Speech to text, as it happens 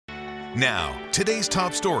Now, today's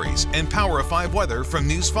top stories and Power of 5 weather from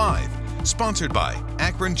News 5. Sponsored by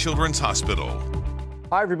Akron Children's Hospital.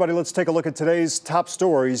 Hi, everybody. Let's take a look at today's top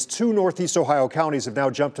stories. 2 Northeast Ohio counties have now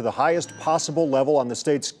jumped to the highest possible level on the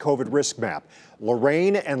state's COVID risk map.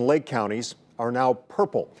 Lorain and Lake counties are now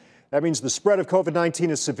purple. That means the spread of COVID-19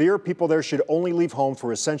 is severe. People there should only leave home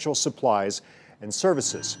for essential supplies and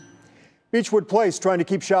services. Beechwood Place trying to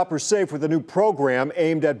keep shoppers safe with a new program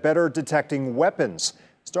aimed at better detecting weapons.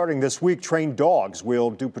 Starting this week, trained dogs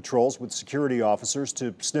will do patrols with security officers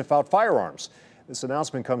to sniff out firearms. This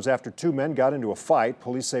announcement comes after 2 men got into a fight.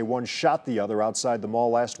 Police say one shot the other outside the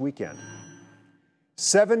mall last weekend.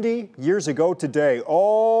 70 years ago today,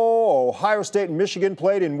 Ohio State and Michigan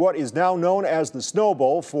played in what is now known as the Snow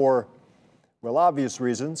Bowl for, well, obvious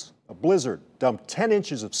reasons. A blizzard dumped 10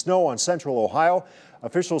 inches of snow on central Ohio.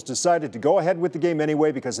 Officials decided to go ahead with the game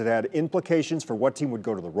anyway because it had implications for what team would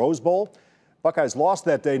go to the Rose Bowl. Buckeyes lost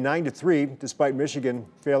that day 9-3, despite Michigan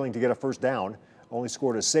failing to get a first down. Only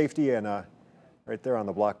scored a safety and right there on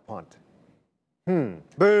the block punt.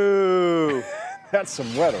 Boo! That's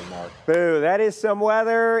some weather, Mark. Boo, that is some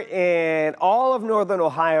weather, and all of northern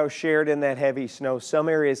Ohio shared in that heavy snow. Some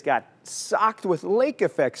areas got socked with lake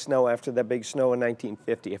effect snow after that big snow in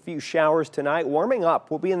 1950. A few showers tonight, warming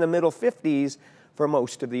up. We'll be in the middle 50s for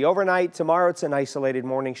most of the overnight. Tomorrow it's an isolated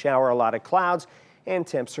morning shower, a lot of clouds, and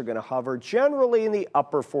temps are going to hover generally in the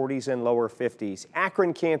upper 40s and lower 50s.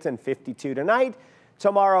 Akron, Canton, 52 tonight.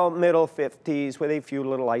 Tomorrow, middle 50s with a few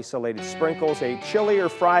little isolated sprinkles. A chillier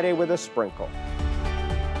Friday with a sprinkle.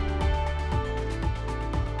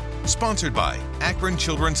 Sponsored by Akron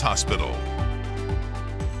Children's Hospital.